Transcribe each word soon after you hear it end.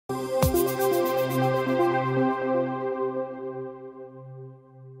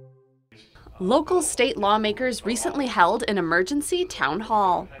Local state lawmakers recently held an emergency town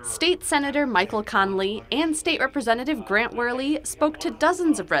hall. State Senator Michael Connelly and State Representative Wehrli spoke to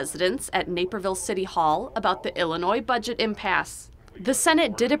dozens of residents at Naperville City Hall about the Illinois budget impasse. The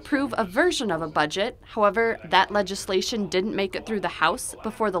Senate did approve a version of a budget. However, that legislation didn't make it through the House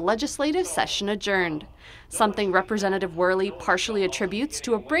before the legislative session adjourned, something Representative Wehrli partially attributes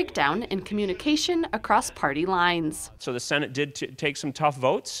to a breakdown in communication across party lines. So the Senate did take some tough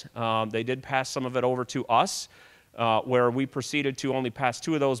votes. They did pass some of it over to us, where we proceeded to only pass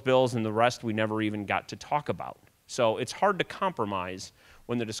 2 of those bills, and the rest we never even got to talk about. So it's hard to compromise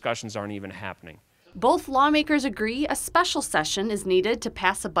when the discussions aren't even happening. Both lawmakers agree a special session is needed to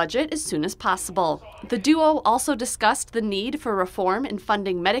pass a budget as soon as possible. The duo also discussed the need for reform in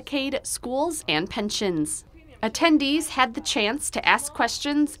funding Medicaid, schools, and pensions. Attendees had the chance to ask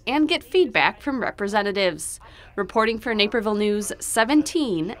questions and get feedback from representatives. Reporting for Naperville News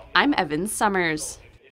 17, I'm Evan Summers.